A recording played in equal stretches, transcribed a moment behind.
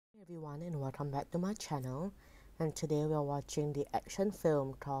everyone and welcome back to my channel, and today we are watching the action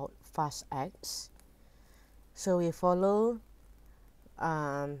film called Fast X. So we follow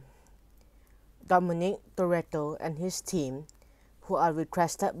Dominic Toretto and his team, who are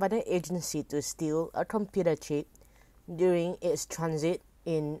requested by the agency to steal a computer chip during its transit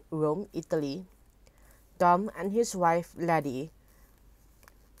in Rome, Italy. Dom and his wife Lady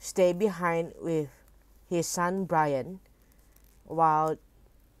stay behind with his son Brian, while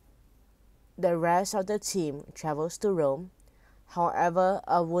the rest of the team travels to Rome. However,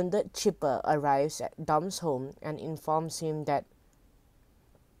 a wounded chipper arrives at Dom's home and informs him that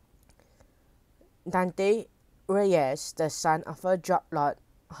Dante Reyes, the son of a drug lord,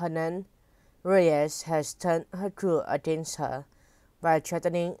 Hernan Reyes, has turned her crew against her by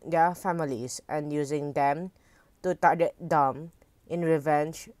threatening their families and using them to target Dom in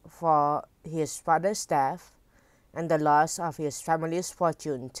revenge for his father's death and the loss of his family's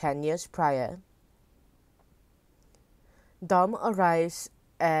fortune 10 years prior. Dom arrives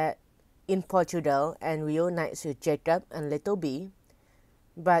in Portugal and reunites with Jacob and Little B,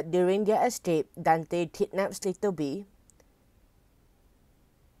 but during their escape, Dante kidnaps Little B.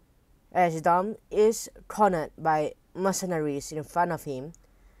 As Dom is cornered by mercenaries in front of him,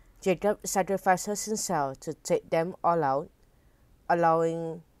 Jacob sacrifices himself to take them all out,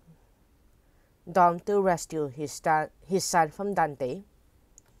 allowing Dom to rescue his son from Dante.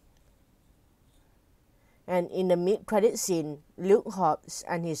 And in the mid-credit scene, Luke Hobbs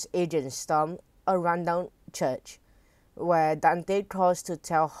and his agents storm a rundown church, where Dante calls to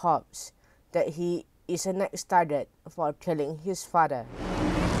tell Hobbs that he is the next target for killing his father.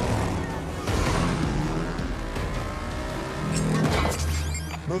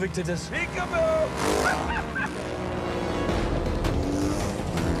 Moving to this. Peekaboo!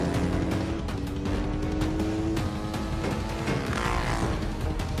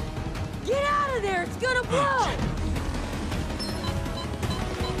 Get out of there! It's gonna blow!